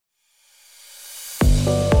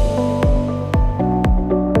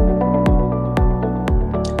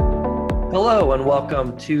Hello and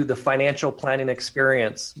welcome to the Financial Planning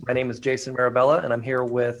Experience. My name is Jason Marabella and I'm here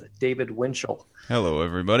with David Winchell. Hello,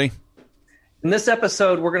 everybody. In this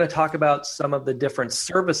episode, we're going to talk about some of the different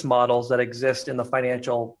service models that exist in the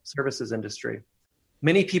financial services industry.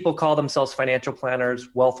 Many people call themselves financial planners,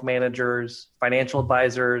 wealth managers, financial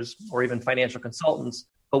advisors, or even financial consultants.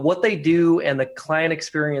 But what they do and the client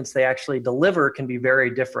experience they actually deliver can be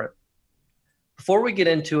very different. Before we get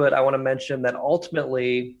into it, I want to mention that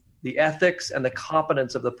ultimately, the ethics and the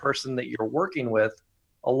competence of the person that you're working with,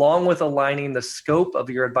 along with aligning the scope of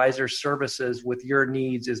your advisor's services with your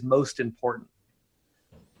needs, is most important.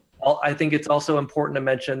 I think it's also important to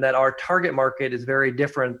mention that our target market is very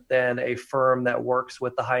different than a firm that works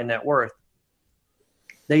with the high net worth.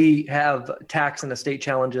 They have tax and estate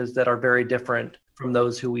challenges that are very different from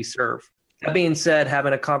those who we serve. That being said,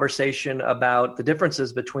 having a conversation about the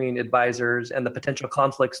differences between advisors and the potential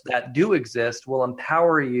conflicts that do exist will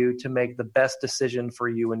empower you to make the best decision for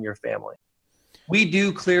you and your family. We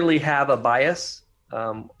do clearly have a bias.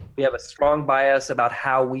 We have a strong bias about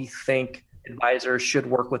how we think advisors should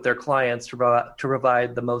work with their clients to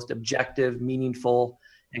provide the most objective, meaningful,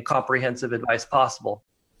 and comprehensive advice possible.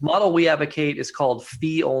 The model we advocate is called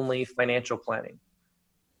fee-only financial planning.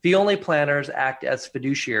 Fee-only planners act as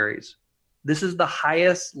fiduciaries. This is the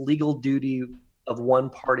highest legal duty of one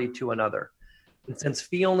party to another. And since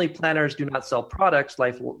fee-only planners do not sell products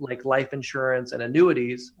like life insurance and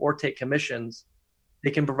annuities or take commissions, they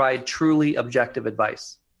can provide truly objective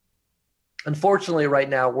advice. Unfortunately, right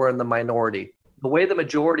now, we're in the minority. The way the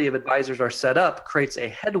majority of advisors are set up creates a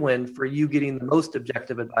headwind for you getting the most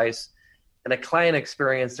objective advice and a client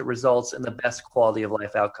experience that results in the best quality of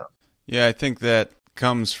life outcome. Yeah, I think that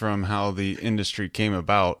comes from how the industry came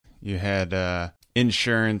about. You had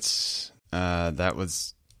insurance that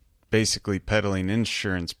was basically peddling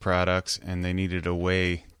insurance products, and they needed a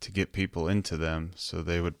way to get people into them. So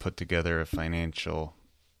they would put together a financial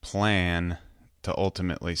plan to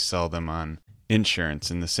ultimately sell them on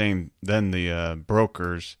insurance. And then the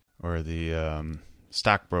brokers or the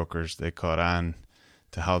stockbrokers, they caught on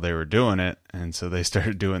to how they were doing it. And so they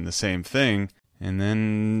started doing the same thing. And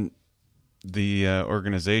then the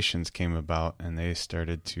organizations came about and they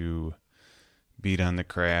started to beat on the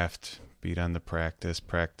craft, beat on the practice,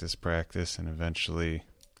 and eventually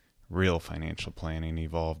real financial planning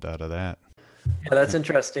evolved out of that. Yeah, that's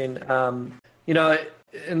interesting. And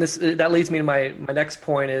that leads me to my next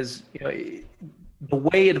point is, the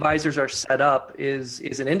way advisors are set up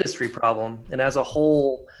is an industry problem. And as a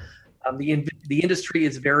whole, the industry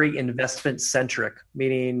is very investment centric,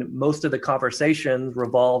 meaning most of the conversations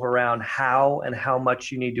revolve around how and how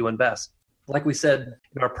much you need to invest. Like we said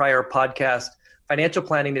in our prior podcast, financial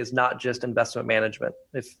planning is not just investment management.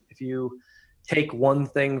 If you take one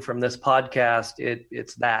thing from this podcast,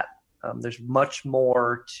 it's that. There's much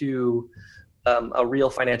more to a real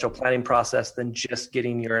financial planning process than just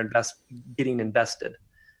getting invested.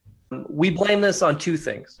 We blame this on two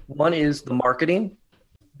things. One is the marketing.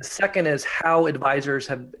 The second is how advisors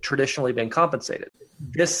have traditionally been compensated.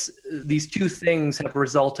 These two things have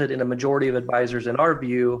resulted in a majority of advisors, in our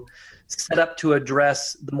view, set up to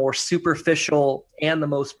address the more superficial and the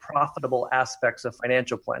most profitable aspects of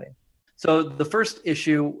financial planning. So the first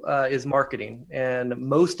issue is marketing. And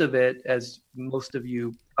most of it, as most of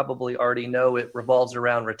you probably already know, it revolves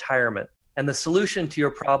around retirement. And the solution to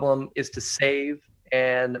your problem is to save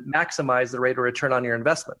and maximize the rate of return on your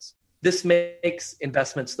investments. This makes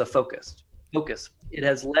investments the focus. It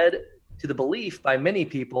has led to the belief by many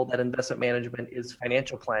people that investment management is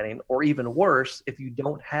financial planning, or even worse, if you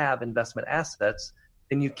don't have investment assets,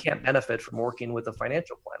 then you can't benefit from working with a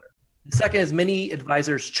financial planner. The second is many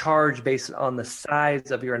advisors charge based on the size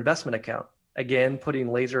of your investment account. Again,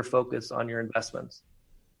 putting laser focus on your investments.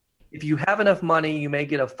 If you have enough money, you may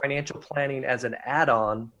get a financial planning as an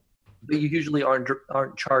add-on, but you usually aren't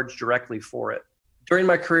charged directly for it. During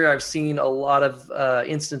my career, I've seen a lot of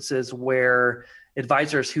instances where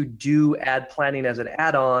advisors who do add planning as an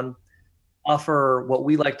add-on offer what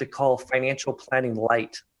we like to call financial planning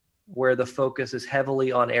light, where the focus is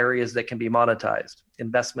heavily on areas that can be monetized,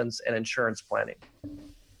 investments and insurance planning.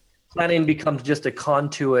 Planning becomes just a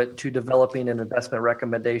conduit to developing an investment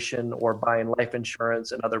recommendation or buying life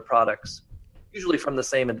insurance and other products, usually from the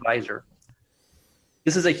same advisor.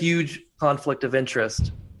 This is a huge conflict of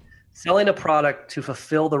interest. Selling a product to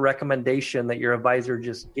fulfill the recommendation that your advisor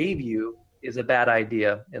just gave you is a bad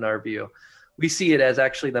idea in our view. We see it as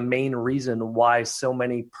actually the main reason why so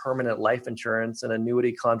many permanent life insurance and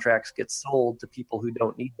annuity contracts get sold to people who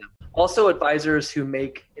don't need them. Also, advisors who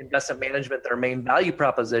make investment management their main value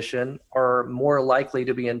proposition are more likely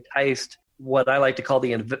to be enticed what I like to call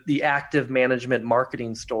the active management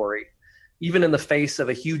marketing story, even in the face of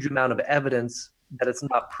a huge amount of evidence that it's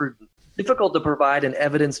not prudent. Difficult to provide an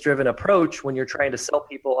evidence-driven approach when you're trying to sell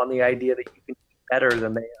people on the idea that you can do better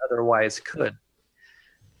than they otherwise could.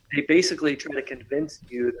 They basically try to convince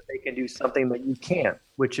you that they can do something that you can't,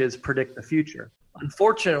 which is predict the future.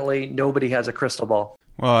 Unfortunately, nobody has a crystal ball.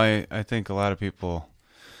 Well, I think a lot of people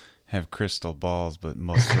have crystal balls, but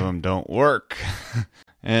most of them don't work.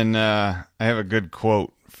 And I have a good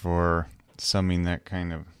quote for summing that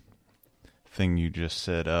kind of thing you just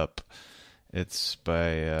set up. It's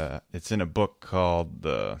it's in a book called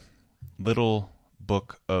The Little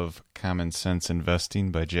Book of Common Sense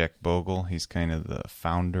Investing by Jack Bogle. He's kind of the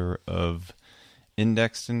founder of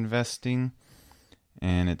index investing.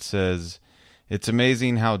 And it says, "It's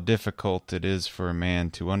amazing how difficult it is for a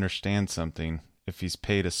man to understand something if he's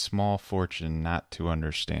paid a small fortune not to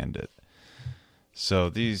understand it." So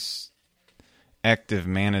these active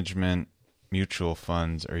management mutual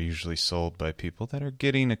funds are usually sold by people that are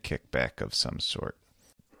getting a kickback of some sort.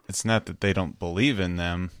 It's not that they don't believe in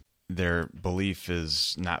them. Their belief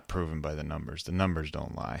is not proven by the numbers. The numbers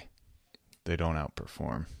don't lie. They don't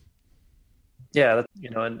outperform. Yeah,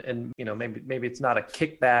 and maybe it's not a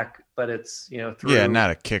kickback, but it's through. Yeah,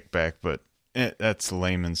 not a kickback, but that's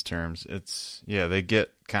layman's terms. It's they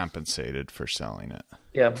get compensated for selling it.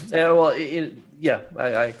 Yeah. Well,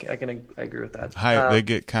 I agree with that. They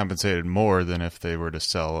get compensated more than if they were to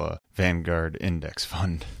sell a Vanguard index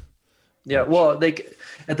fund. Yeah. Well,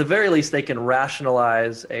 at the very least they can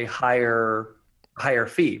rationalize a higher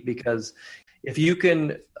fee, because if you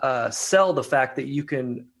can sell the fact that you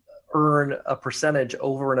can earn a percentage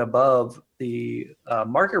over and above the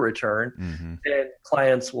market return, then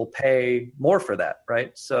clients will pay more for that,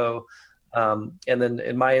 right? So, and then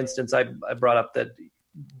in my instance, I brought up that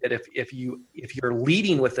if you're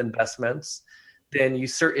leading with investments, then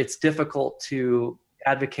it's difficult to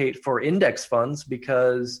advocate for index funds,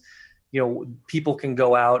 because people can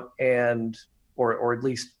go out and or at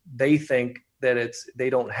least they think that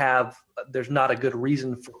there's not a good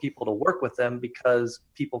reason for people to work with them, because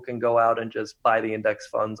people can go out and just buy the index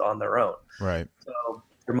funds on their own. Right. So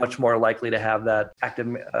they're much more likely to have that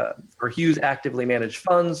or use actively managed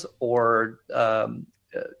funds, or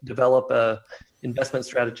develop a investment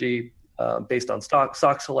strategy based on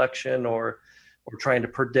stock selection, or trying to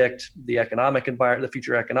predict the economic environment, the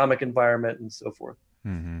future economic environment, and so forth.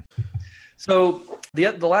 Mm-hmm. So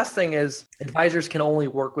the last thing is, advisors can only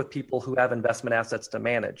work with people who have investment assets to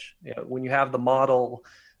manage. When you have the model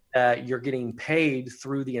that you're getting paid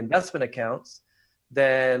through the investment accounts,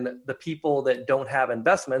 then the people that don't have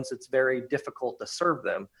investments, it's very difficult to serve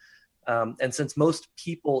them. And since most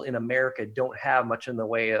people in America don't have much in the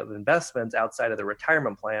way of investments outside of the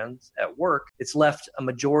retirement plans at work, it's left a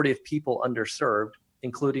majority of people underserved,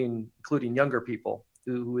 including younger people,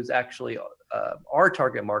 who is actually our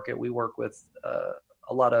target market. We work with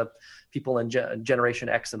a lot of people in Generation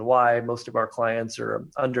X and Y. Most of our clients are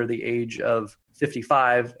under the age of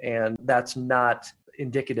 55, and that's not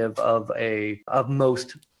indicative of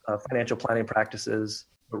most financial planning practices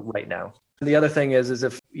right now. The other thing is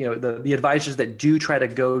if the advisors that do try to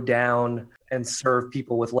go down and serve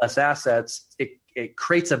people with less assets, it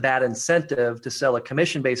creates a bad incentive to sell a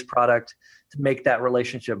commission-based product to make that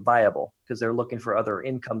relationship viable, because they're looking for other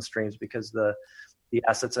income streams, because the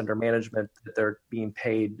assets under management that they're being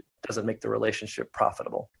paid doesn't make the relationship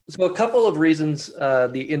profitable. So a couple of reasons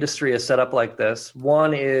the industry is set up like this.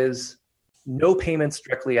 One is no payments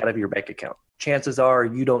directly out of your bank account. Chances are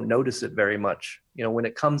you don't notice it very much. When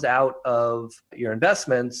it comes out of your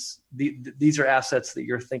investments, these are assets that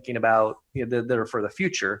you're thinking about, that are for the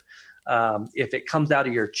future. If it comes out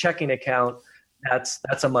of your checking account,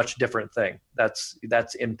 that's a much different thing. That's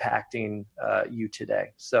impacting you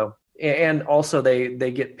today. So, and also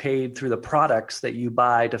they get paid through the products that you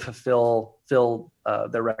buy to fulfill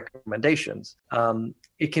their recommendations.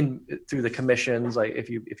 It can through the commissions, like if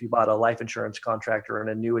you bought a life insurance contract or an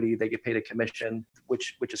annuity, they get paid a commission,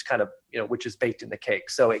 which is kind of which is baked in the cake.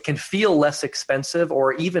 So it can feel less expensive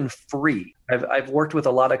or even free. I've worked with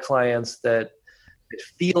a lot of clients that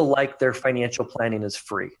feel like their financial planning is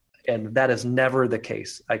free. And that is never the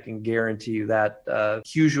case. I can guarantee you that.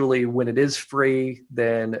 Usually when it is free,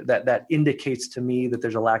 then that indicates to me that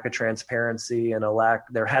there's a lack of transparency and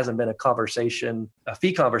there hasn't been a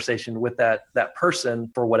fee conversation with that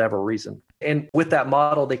person for whatever reason. And with that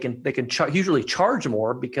model, they can usually charge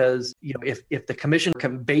more, because if the commission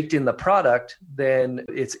baked in the product, then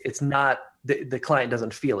it's not, the client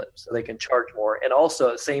doesn't feel it, so they can charge more. And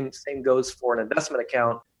also same goes for an investment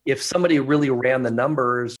account. if somebody really ran the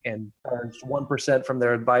numbers and charged 1% from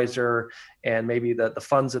their advisor, and maybe the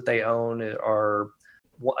funds that they own are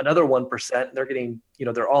another 1%, they're getting,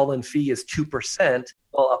 their all-in fee is 2%.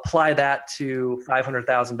 Well, apply that to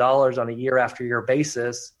 $500,000 on a year after year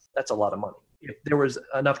basis. That's a lot of money. If there was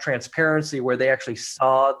enough transparency where they actually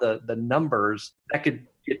saw the numbers, that could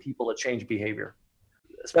get people to change behavior,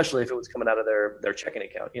 especially if it was coming out of their checking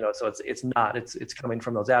account. So it's coming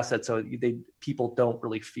from those assets. So people don't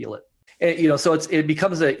really feel it. And, so it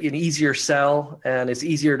becomes an easier sell, and it's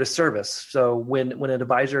easier to service. So when an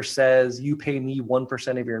advisor says, you pay me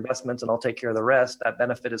 1% of your investments and I'll take care of the rest, that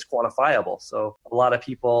benefit is quantifiable. So a lot of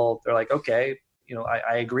people, they're like, okay,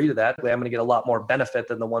 I agree to that. I'm going to get a lot more benefit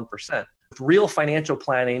than the 1%. With real financial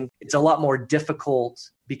planning, it's a lot more difficult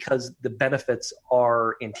because the benefits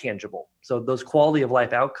are intangible. So those quality of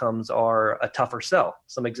life outcomes are a tougher sell.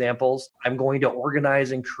 Some examples: I'm going to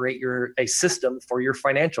organize and create a system for your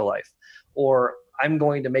financial life, or I'm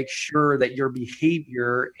going to make sure that your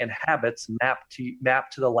behavior and habits map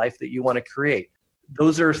to the life that you want to create.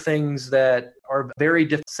 Those are things that are very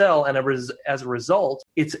difficult to sell, and as a result,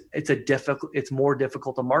 it's more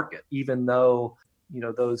difficult to market, even though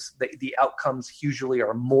the outcomes usually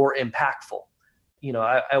are more impactful.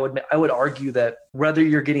 I would argue that whether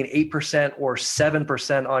you're getting 8% or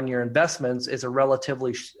 7% on your investments is a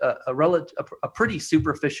pretty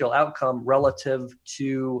superficial outcome relative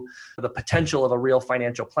to the potential of a real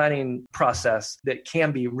financial planning process that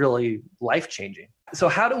can be really life-changing. So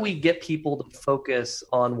how do we get people to focus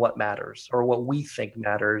on what matters, or what we think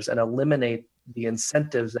matters, and eliminate the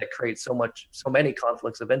incentives that create so many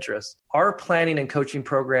conflicts of interest? Our planning and coaching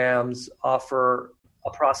programs offer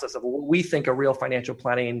a process of what we think a real financial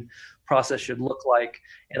planning process should look like,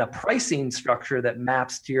 and a pricing structure that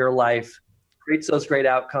maps to your life, creates those great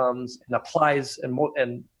outcomes, and applies,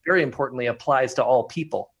 and very importantly, applies to all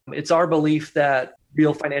people. It's our belief that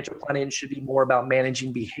real financial planning should be more about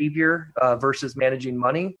managing behavior versus managing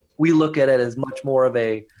money. We look at it as much more of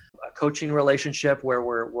a coaching relationship where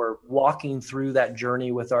we're walking through that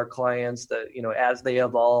journey with our clients, that as they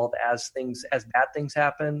evolve, as bad things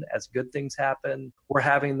happen, as good things happen, we're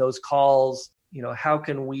having those calls. How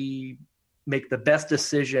can we make the best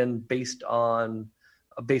decision based on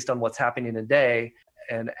what's happening today,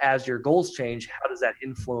 and as your goals change, how does that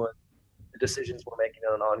influence the decisions we're making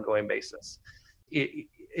on an ongoing basis?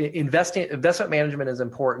 Investment management is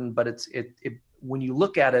important, but when you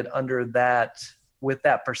look at it with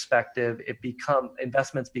that perspective,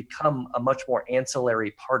 investments become a much more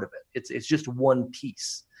ancillary part of it. It's just one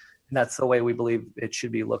piece, and that's the way we believe it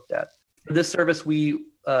should be looked at. For this service,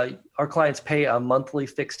 our clients pay a monthly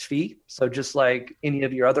fixed fee. So just like any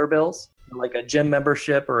of your other bills, like a gym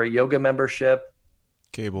membership or a yoga membership,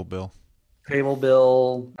 cable bill.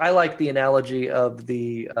 I like the analogy of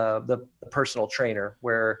the personal trainer,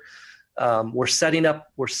 where we're setting up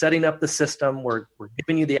the system, we're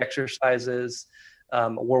giving you the exercises,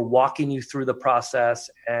 we're walking you through the process,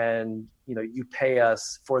 and you pay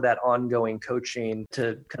us for that ongoing coaching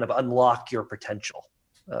to kind of unlock your potential.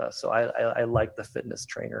 So I like the fitness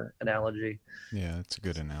trainer analogy. Yeah, that's a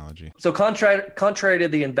good analogy. So contrary to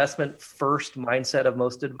the investment first mindset of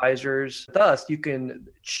most advisors, with us, you can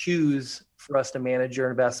choose for us to manage your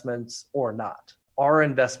investments or not. Our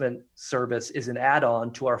investment service is an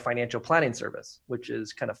add-on to our financial planning service, which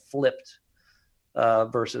is kind of flipped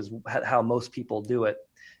versus how most people do it.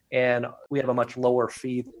 And we have a much lower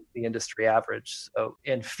fee than the industry average. So,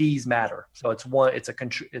 and fees matter. So it's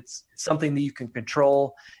something that you can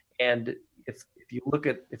control. And if you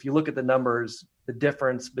look at the numbers, the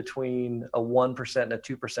difference between a 1% and a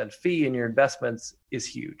 2% fee in your investments is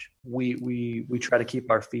huge. We try to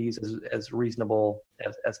keep our fees as reasonable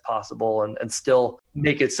as possible, and still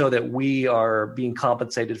make it so that we are being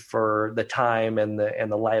compensated for the time and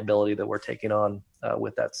the liability that we're taking on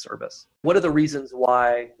with that service. What are the reasons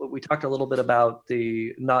why? We talked a little bit about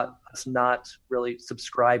us not really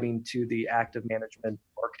subscribing to the active management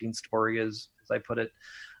marketing story, as I put it.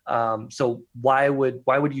 So why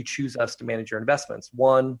would you choose us to manage your investments?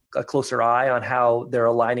 One, a closer eye on how they're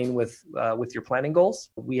aligning with your planning goals.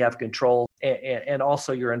 We have control, and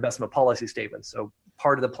also your investment policy statements. So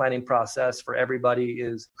part of the planning process for everybody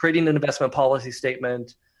is creating an investment policy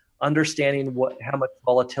statement, understanding how much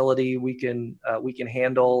volatility we can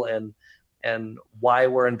handle, and why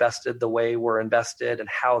we're invested the way we're invested, and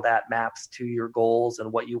how that maps to your goals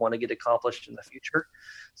and what you want to get accomplished in the future.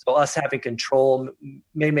 So us having control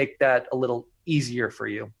may make that a little easier for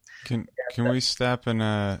you. Can we stop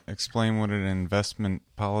and explain what an investment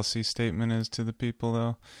policy statement is to the people,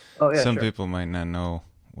 though? Oh, yeah, Some sure. people might not know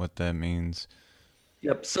what that means.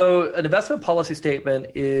 Yep. So an investment policy statement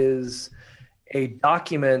is a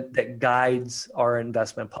document that guides our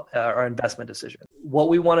investment decision. What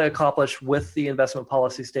we want to accomplish with the investment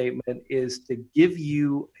policy statement is to give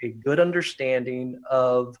you a good understanding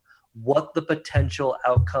of what the potential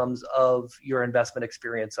outcomes of your investment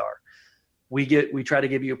experience are. We try to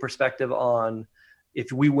give you a perspective on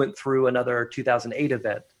if we went through another 2008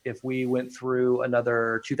 event, if we went through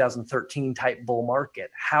another 2013 type bull market,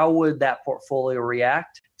 how would that portfolio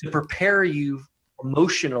react, to prepare you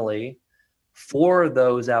emotionally for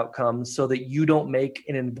those outcomes so that you don't make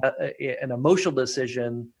an emotional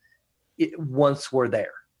decision once we're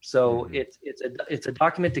there. So it's a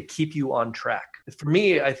document to keep you on track. For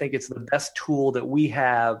me, I think it's the best tool that we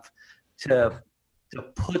have to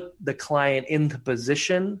put the client in the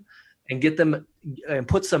position and get them and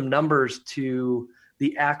put some numbers to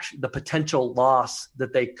the potential loss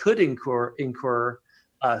that they could incur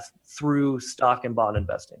through stock and bond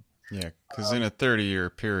investing. Yeah, because in a 30-year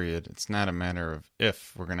period, it's not a matter of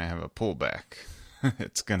if we're going to have a pullback.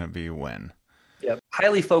 It's going to be when. Yeah,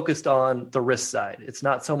 highly focused on the risk side. It's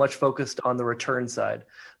not so much focused on the return side.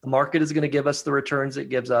 The market is going to give us the returns it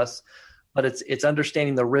gives us, but it's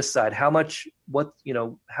understanding the risk side. How much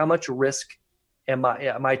risk am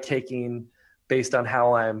I taking based on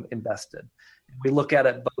how I'm invested? We look at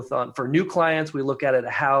it both for new clients. We look at it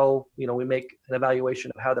how, we make an evaluation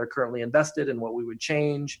of how they're currently invested and what we would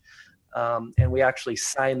change. And we actually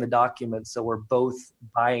sign the document. So we're both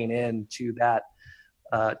buying into that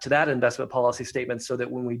investment policy statement, so that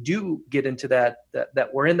when we do get into that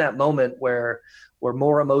we're in that moment where we're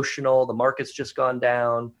more emotional, the market's just gone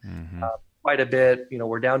down quite a bit,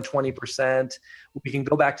 we're down 20%. We can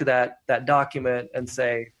go back to that document and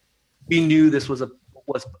say, we knew this was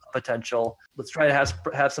potential. Let's try to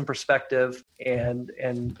have some perspective and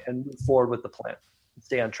move forward with the plan.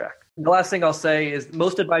 Stay on track. The last thing I'll say is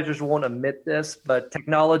most advisors won't admit this, but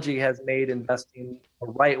technology has made investing the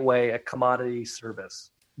right way a commodity service.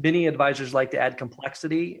 Many advisors like to add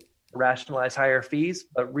complexity, rationalize higher fees,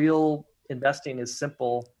 but real investing is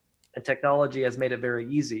simple, and technology has made it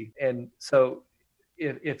very easy. And so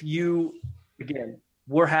if you, again,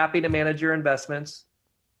 we're happy to manage your investments.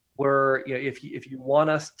 If you want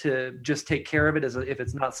us to just take care of it, if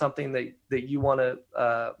it's not something that you want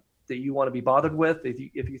to be bothered with,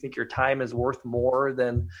 if you think your time is worth more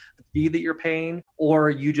than the fee that you're paying,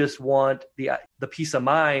 or you just want the peace of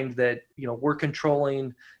mind that we're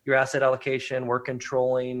controlling your asset allocation, we're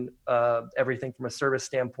controlling everything from a service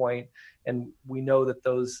standpoint, and we know that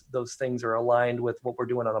those things are aligned with what we're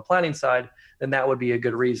doing on the planning side, then that would be a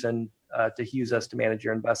good reason to use us to manage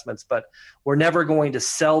your investments. But we're never going to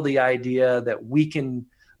sell the idea that we can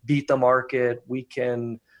beat the market. We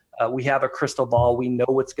have a crystal ball. We know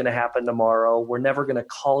what's going to happen tomorrow. We're never going to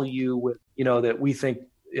call you with, that we think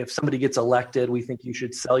if somebody gets elected, we think you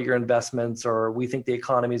should sell your investments, or we think the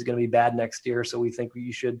economy is going to be bad next year, so we think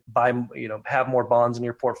you should buy, have more bonds in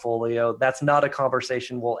your portfolio. That's not a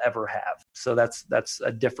conversation we'll ever have. So that's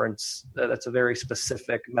a difference. That's a very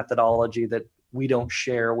specific methodology that we don't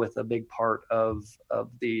share with a big part of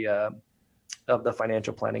the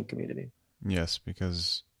financial planning community. Yes,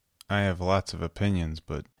 because I have lots of opinions,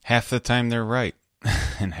 but half the time they're right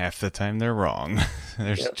and half the time they're wrong.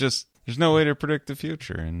 There's no way to predict the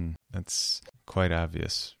future, and that's quite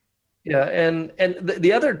obvious. Yeah, and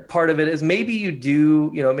the other part of it is maybe you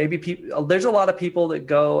do, maybe people, there's a lot of people that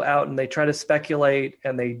go out and they try to speculate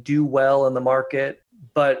and they do well in the market,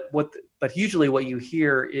 but usually what you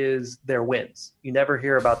hear is their wins. You never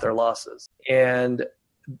hear about their losses. And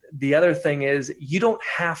the other thing is you don't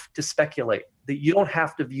have to speculate. You don't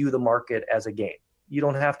have to view the market as a game. You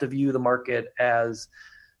don't have to view the market as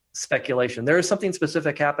speculation. There is something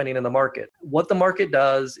specific happening in the market. What the market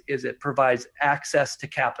does is it provides access to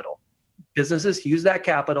capital. Businesses use that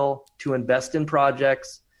capital to invest in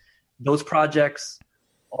projects. Those projects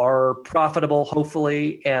are profitable,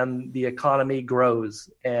 hopefully, and the economy grows.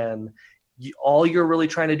 And all you're really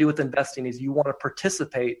trying to do with investing is you want to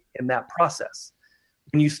participate in that process.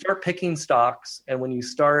 When you start picking stocks and when you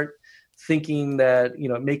start thinking that,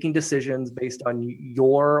 making decisions based on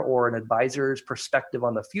your or an advisor's perspective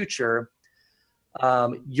on the future,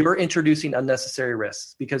 you're introducing unnecessary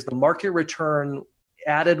risks, because the market return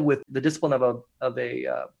added with the discipline of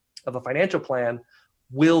a financial plan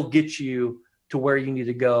will get you to where you need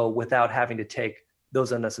to go without having to take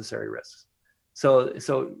those unnecessary risks. So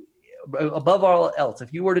above all else,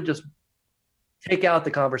 if you were to just take out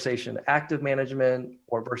the conversation, active management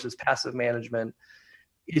or versus passive management,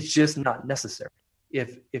 it's just not necessary.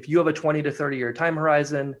 If you have a 20 to 30 year time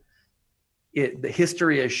horizon, the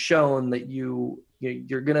history has shown that you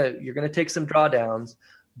you're gonna take some drawdowns,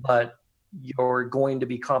 but you're going to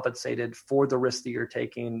be compensated for the risk that you're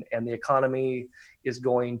taking, and the economy is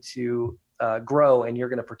going to grow, and you're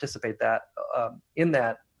going to participate in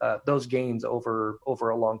those gains over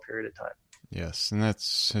a long period of time. Yes, and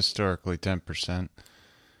that's historically 10%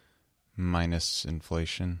 minus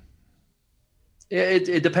inflation.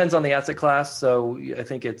 It depends on the asset class, so I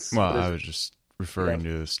think it's. Well, I was just referring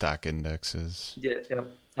to stock indexes. Yeah.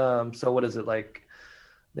 So what is it like?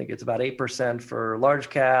 I think it's about 8% for large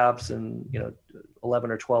caps, and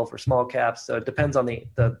 11 or 12 for small caps. So it depends on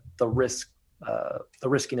the risk, the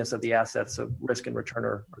riskiness of the assets. So risk and return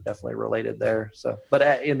are definitely related there. So, but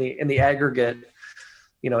in the aggregate,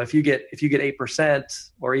 if you get 8%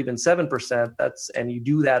 or even 7%, and you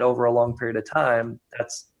do that over a long period of time,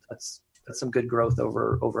 that's some good growth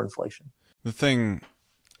over inflation. The thing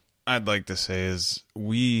I'd like to say is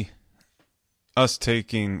we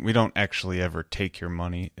don't actually ever take your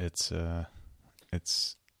money. It's in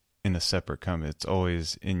a separate company. It's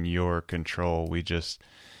always in your control. We just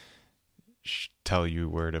tell you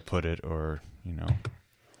where to put it, or,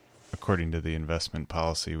 according to the investment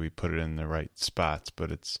policy, we put it in the right spots,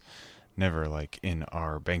 but it's never like in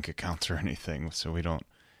our bank accounts or anything. So we don't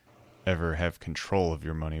ever have control of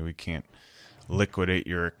your money. We can't liquidate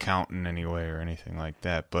your account in any way or anything like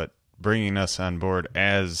that. But bringing us on board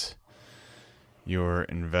as your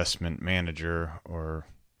investment manager, or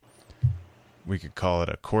we could call it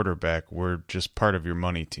a quarterback, we're just part of your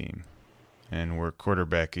money team, and we're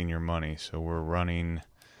quarterbacking your money. So we're running,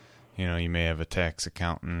 you may have a tax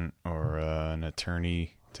accountant or an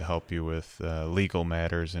attorney to help you with legal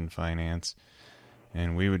matters in finance,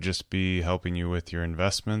 and we would just be helping you with your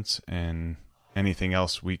investments and anything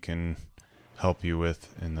else we can help you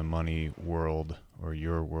with in the money world, or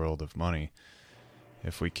your world of money.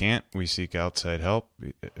 If we can't, we seek outside help.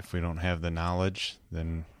 If we don't have the knowledge,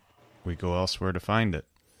 then we go elsewhere to find it.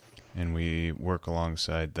 And we work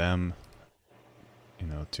alongside them,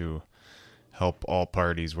 to help all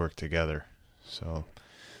parties work together. So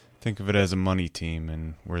think of it as a money team,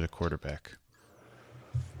 and we're the quarterback.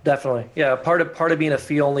 Definitely. Yeah. Part of being a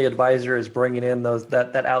fee-only advisor is bringing in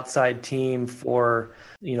that outside team for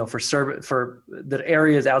the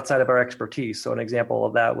areas outside of our expertise. So an example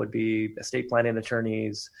of that would be estate planning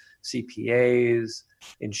attorneys, CPAs,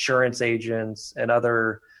 insurance agents, and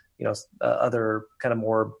other kind of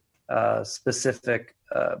more specific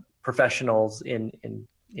professionals in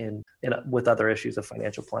with other issues of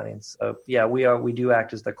financial planning. So yeah, we do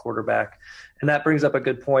act as the quarterback, and that brings up a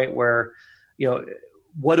good point where,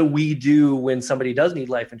 what do we do when somebody does need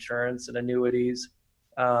life insurance and annuities?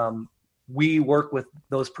 We work with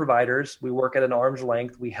those providers. We work at an arm's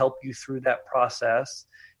length. We help you through that process,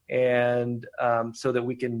 and so that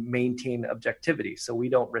we can maintain objectivity. So we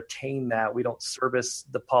don't retain that. We don't service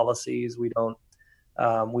the policies. We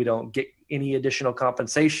don't get any additional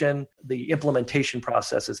compensation. The implementation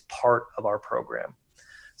process is part of our program.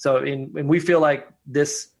 So and we feel like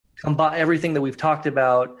this everything that we've talked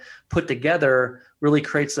about put together really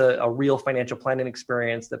creates a real financial planning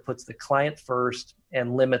experience that puts the client first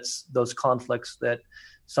and limits those conflicts that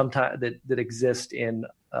sometimes that exist in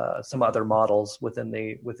some other models within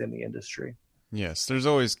the industry. Yes, there's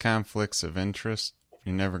always conflicts of interest.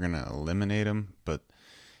 You're never going to eliminate them, but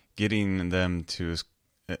getting them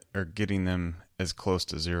as close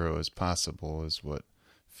to zero as possible is what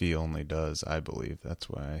fee only does, I believe. That's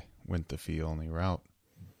why I went the fee only route.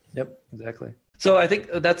 Yep, exactly. So I think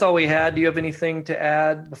that's all we had. Do you have anything to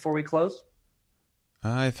add before we close?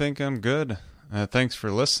 I think I'm good. Thanks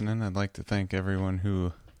for listening. I'd like to thank everyone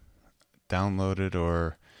who downloaded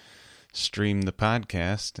or streamed the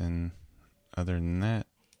podcast. And other than that,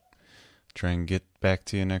 try and get back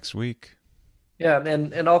to you next week. Yeah,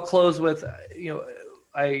 and I'll close with,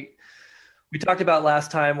 we talked about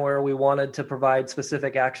last time where we wanted to provide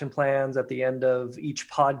specific action plans at the end of each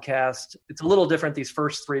podcast. It's a little different these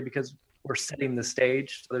first three because we're setting the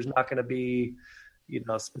stage. So there's not going to be,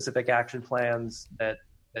 specific action plans that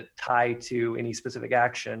tie to any specific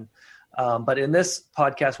action. But in this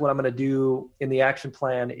podcast, what I'm going to do in the action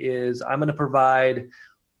plan is I'm going to provide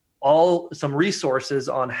some resources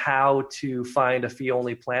on how to find a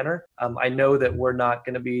fee-only planner. I know that we're not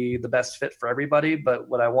going to be the best fit for everybody, but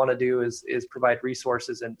what I want to do is provide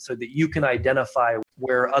resources, and so that you can identify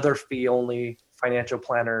where other fee-only financial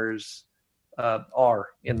planners are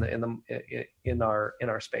in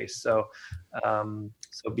our space. So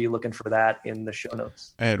be looking for that in the show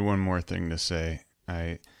notes. I had one more thing to say.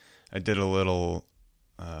 I did a little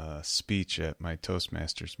speech at my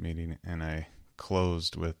Toastmasters meeting, and I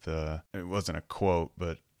closed with it wasn't a quote,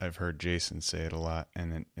 but I've heard Jason say it a lot,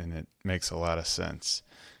 and it makes a lot of sense.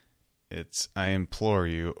 It's, I implore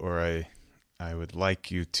you, or I would like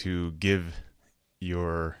you to give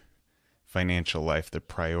your financial life the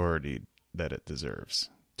priority that it deserves.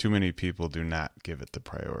 Too many people do not give it the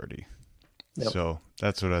priority. Yep. So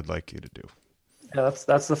that's what I'd like you to do. Yeah,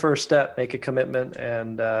 that's the first step. Make a commitment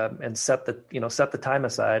and set the time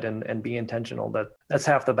aside and be intentional. That's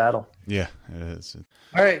half the battle. Yeah, it is.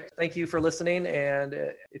 All right. Thank you for listening. And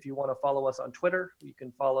if you want to follow us on Twitter, you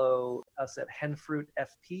can follow us at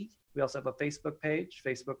HenfruitFP. We also have a Facebook page,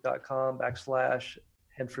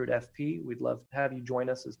 facebook.com/HenfruitFP. We'd love to have you join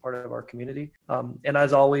us as part of our community. And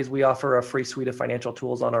as always, we offer a free suite of financial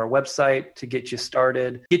tools on our website to get you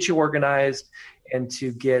started, get you organized, and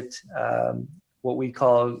to get what we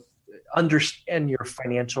call understand your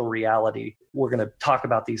financial reality. We're going to talk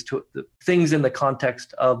about these the things in the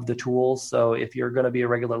context of the tools. So if you're going to be a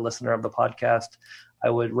regular listener of the podcast, I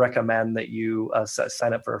would recommend that you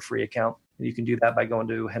sign up for a free account. You can do that by going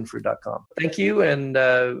to henfruit.com. Thank you, and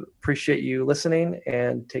appreciate you listening,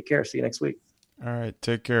 and take care. See you next week. All right.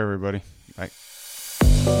 Take care, everybody. Bye.